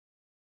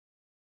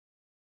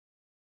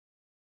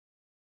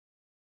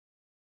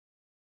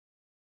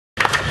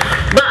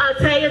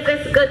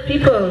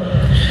Fantastic people.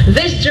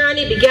 This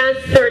journey began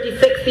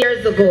 36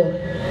 years ago.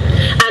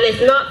 And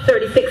it's not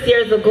 36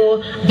 years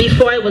ago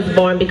before I was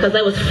born, because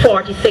I was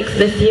 46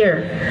 this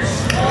year.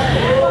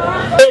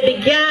 It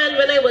began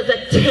when I was a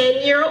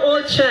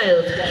 10-year-old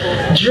child,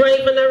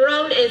 driving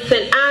around in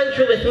St.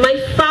 Andrew with my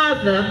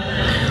father,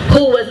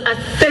 who was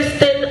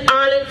assisting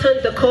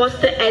Arlington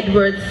DaCosta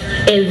Edwards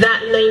in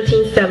that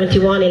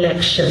 1971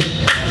 election.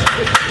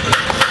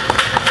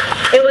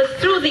 It was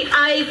through the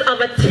eyes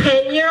of a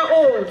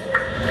 10-year-old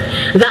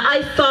that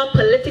I saw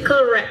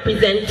political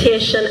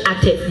representation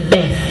at its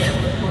best.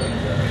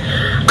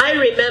 I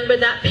remember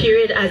that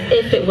period as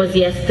if it was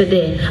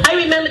yesterday. I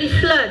remember the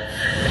floods.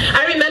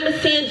 I remember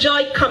seeing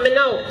Joy coming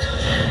out,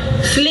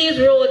 sleeves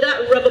rolled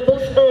up, rubber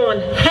boots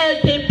on,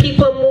 helping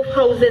people move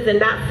houses in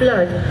that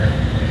flood.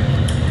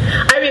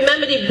 I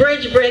remember the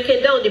bridge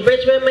breaking down, the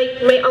bridge where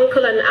my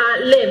uncle and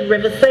aunt lived,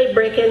 Riverside,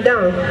 breaking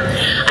down.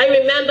 I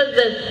remember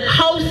the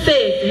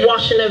houses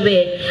washing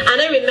away.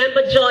 And I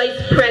remember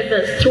Joy's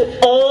presence through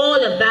all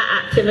of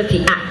that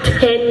activity at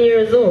 10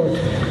 years old.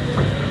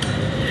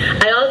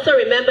 I also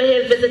remember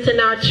him visiting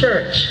our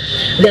church.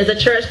 There's a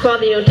church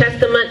called the New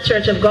Testament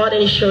Church of God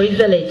in Shuri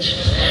Village.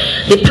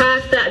 The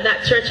pastor at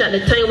that church at the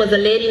time was a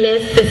lady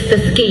named Sister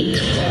Skeet.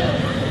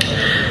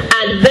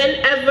 And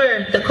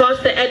whenever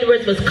DaCosta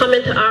Edwards was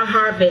coming to our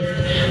harvest,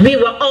 we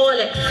were all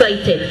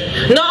excited.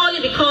 Not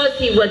only because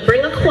he would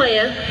bring a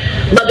choir,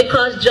 but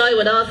because Joy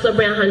would also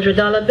bring a $100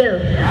 bill.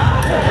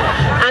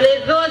 And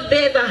in those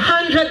days,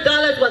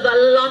 $100 was a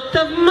lot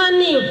of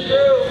money.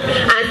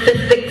 And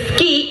Sister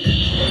Skeet,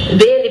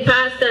 being the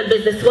pastor and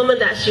businesswoman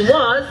that she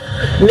was,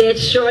 made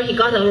sure he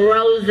got a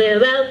rosy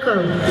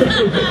welcome.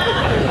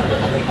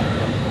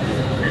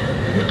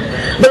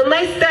 But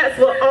my steps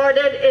were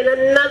ordered in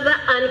another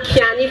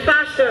uncanny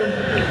fashion.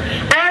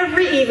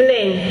 Every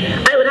evening,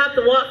 I would have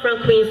to walk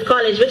from Queens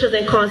College, which was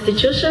in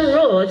Constitution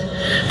Road,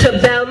 to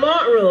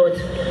Belmont Road,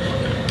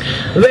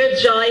 where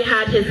Joy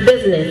had his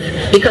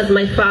business, because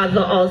my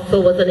father also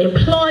was an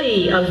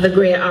employee of the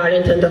Great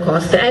Arlington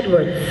DaCosta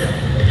Edwards.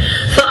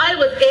 So I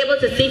was able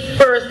to see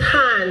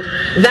firsthand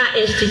that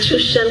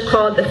institution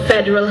called the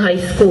Federal High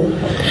School.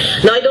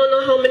 Now, I don't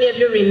know how many of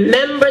you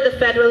remember the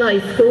Federal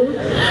High School.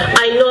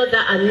 I know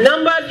that a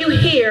number of you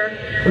here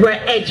were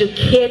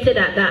educated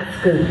at that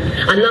school.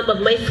 A number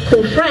of my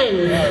school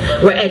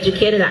friends were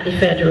educated at the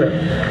Federal.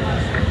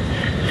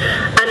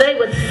 And I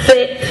would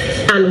sit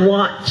and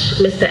watch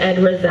Mr.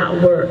 Edwards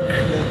at work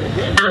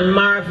and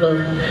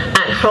marvel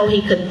at how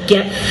he could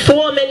get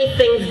so many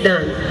things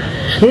done,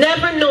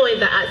 never knowing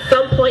that at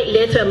some point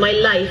later in my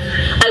life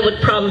I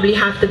would probably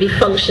have to be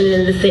functioning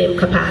in the same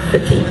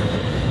capacity.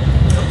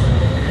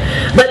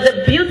 But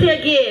the beauty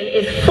again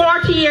is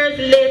 40 years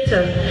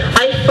later,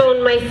 I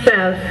found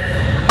myself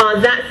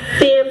on that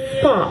same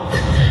spot,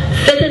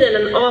 sitting in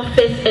an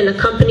office in a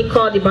company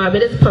called the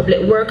Barbados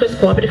Public Workers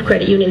Cooperative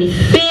Credit Union, the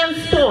same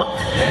spot,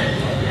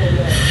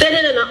 sitting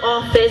in an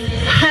office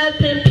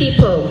helping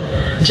people,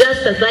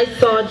 just as I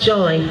saw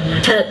Joy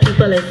help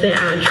people in St.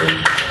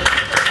 Andrew.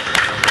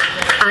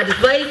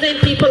 Advising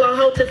people on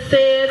how to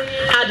save,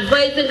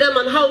 advising them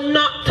on how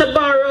not to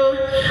borrow,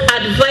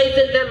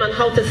 advising them on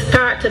how to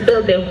start to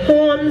build their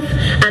homes,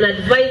 and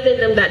advising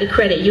them that the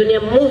credit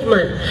union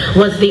movement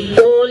was the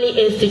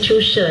only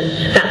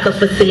institution that could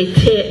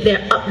facilitate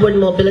their upward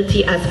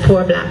mobility as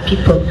poor black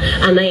people.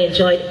 And I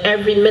enjoyed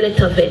every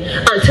minute of it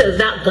until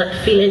that gut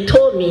feeling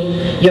told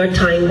me your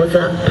time was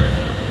up.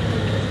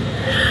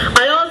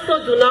 I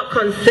also do not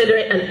consider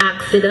it an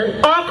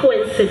accident or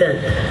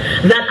coincidence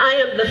that I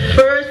am the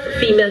first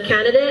female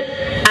candidate,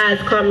 as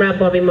Comrade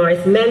Bobby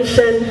Morris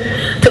mentioned,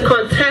 to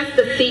contest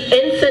the seat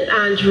in St.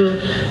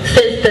 Andrew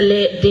since the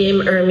late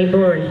Dame Ermi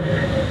Bourne.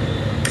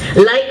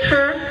 Like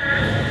her,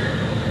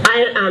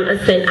 I am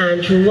a St.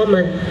 Andrew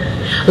woman.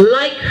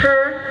 Like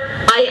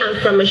her, I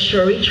am from a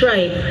Shuri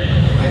tribe,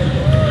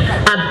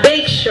 a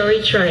big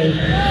Shuri tribe,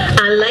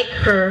 and like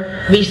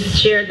her, we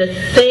share the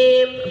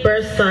same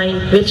birth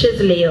sign, which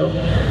is Leo,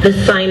 the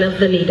sign of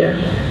the leader.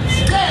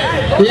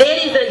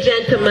 Ladies and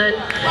gentlemen,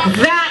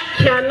 that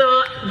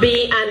cannot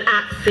be an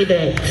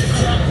accident.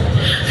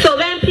 So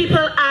when people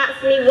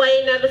ask me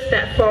why I never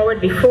stepped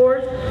forward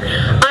before,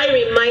 I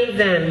remind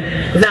them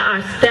that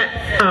our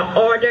steps are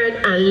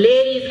ordered, and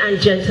ladies and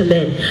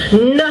gentlemen,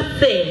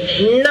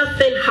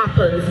 nothing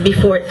happens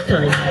before it's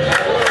time.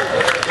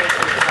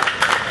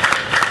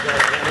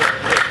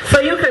 So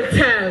you can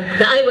tell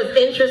that I was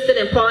interested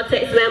in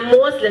politics when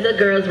most little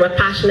girls were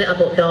passionate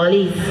about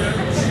dollies.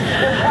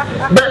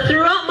 But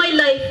throughout my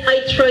life,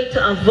 I tried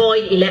to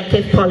avoid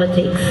elective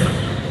politics.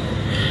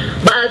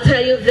 But I'll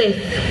tell you this,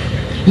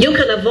 you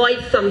can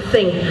avoid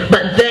something,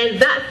 but then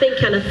that thing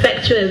can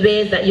affect you in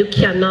ways that you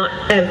cannot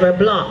ever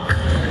block.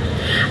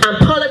 And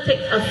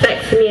politics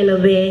affects me in a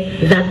way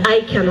that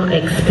I cannot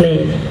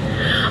explain.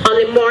 On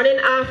the morning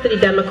after the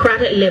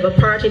Democratic Labour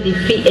Party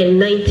defeat in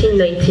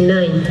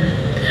 1999,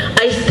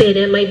 I stayed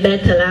in my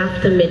bed till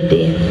after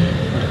midday.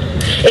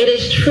 It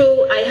is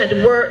true I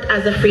had worked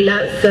as a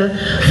freelancer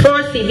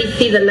for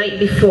CBC the night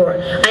before.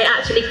 I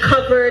actually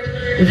covered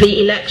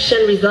the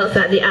election results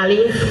at the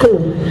Allen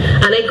School,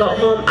 and I got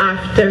home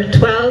after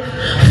 12,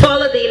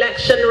 followed the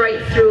election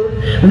right through,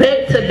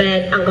 went to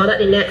bed, and got up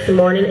the next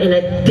morning in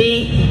a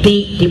deep,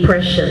 deep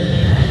depression.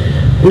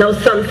 Now,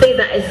 something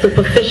that is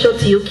superficial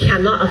to you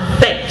cannot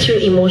affect you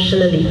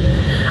emotionally.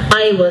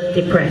 I was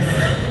depressed.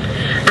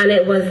 And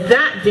it was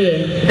that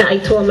day that I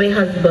told my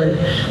husband,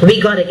 we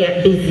gotta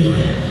get busy.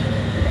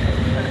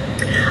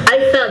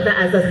 I felt that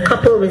as a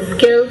couple with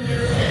skills,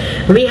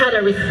 we had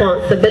a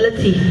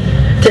responsibility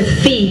to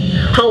see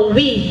how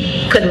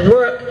we could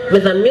work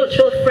with a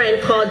mutual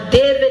friend called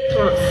David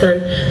Thompson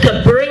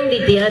to bring the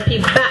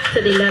DLP back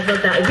to the level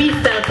that we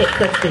felt it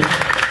could be.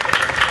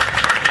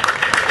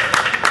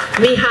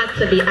 We had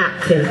to be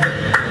active.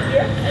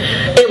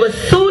 It was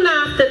soon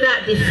after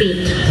that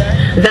defeat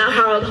that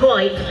Harold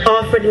Hoyt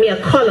offered me a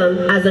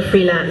column as a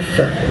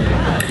freelancer.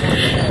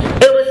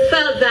 It was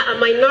felt that a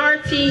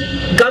minority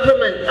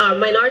government or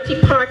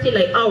minority party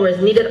like ours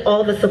needed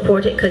all the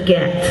support it could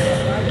get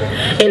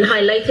in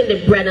highlighting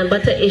the bread and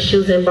butter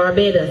issues in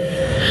Barbados.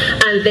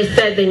 And they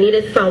said they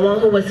needed someone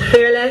who was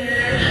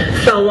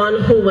fearless,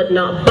 someone who would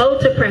not bow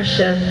to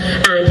pressure,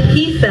 and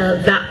he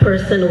felt that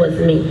person was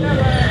me.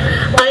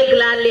 I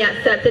gladly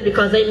accepted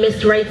because I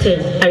missed writing.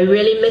 I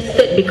really missed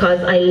it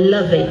because I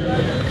love it.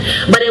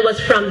 But it was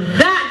from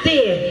that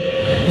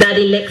day that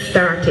the Lick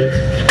started,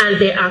 and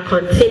they are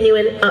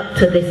continuing up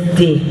to this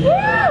day.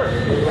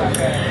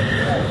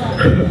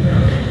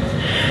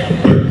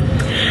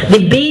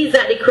 The bees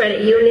at the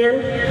credit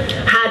union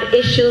had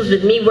issues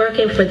with me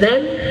working for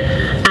them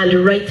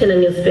and writing a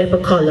newspaper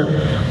column.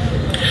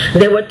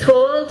 They were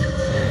told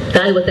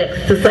that I was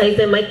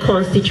exercising my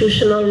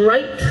constitutional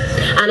right,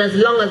 and as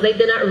long as they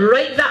did not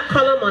write that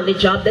column on the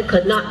job, they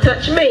could not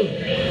touch me.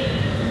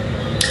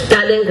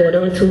 That didn't go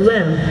down too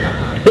well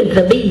with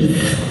the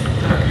bees.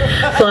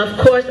 So of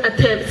course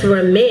attempts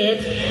were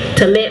made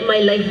to make my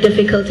life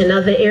difficult in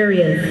other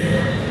areas.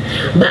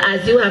 But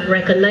as you have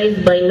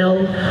recognized by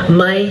now,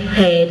 my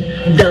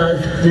head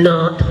does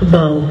not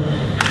bow.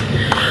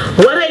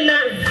 What I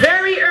learned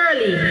very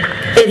early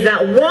is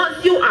that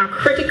once you are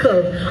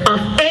critical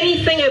of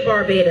anything in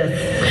Barbados,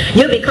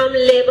 you become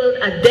labeled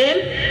a dem,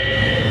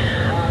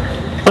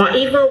 or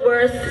even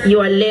worse, you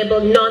are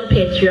labeled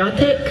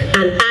non-patriotic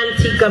and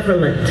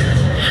anti-government.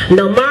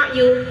 Now mark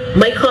you,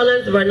 my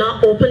columns were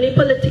not openly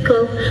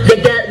political.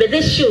 They dealt with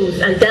issues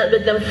and dealt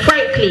with them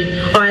frankly,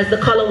 or as the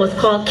column was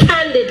called,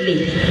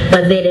 candidly,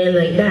 but they didn't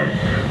like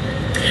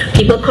that.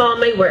 People call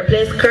my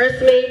workplace,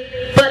 curse me,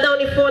 put down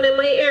the phone in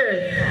my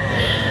ears.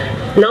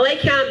 Now I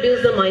can't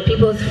abuse them on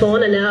people's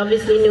phone, and they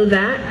obviously knew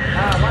that.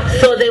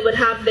 So they would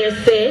have their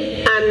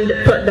say and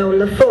put down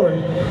the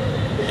phone.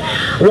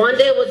 One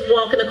day I was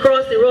walking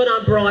across the road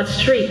on Broad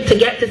Street to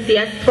get to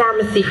CS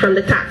Pharmacy from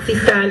the taxi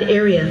stand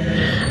area,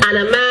 and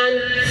a man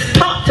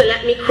stopped to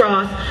let me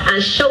cross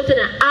and shouted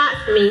and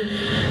asked me,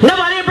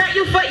 "Nobody break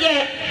your foot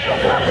yet?"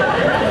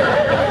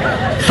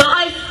 So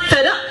I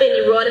stood up in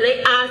the road and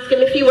I asked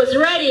him if he was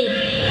ready.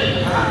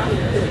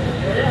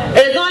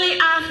 It was only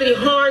after the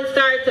horn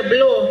started to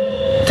blow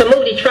to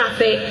move the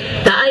traffic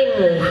that I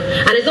moved.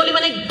 And it's only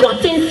when I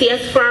got in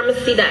CS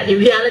Pharmacy that the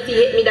reality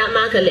hit me that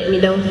man could let me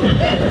down.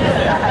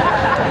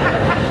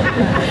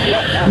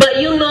 But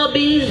you know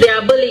bees, they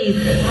are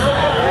bullies.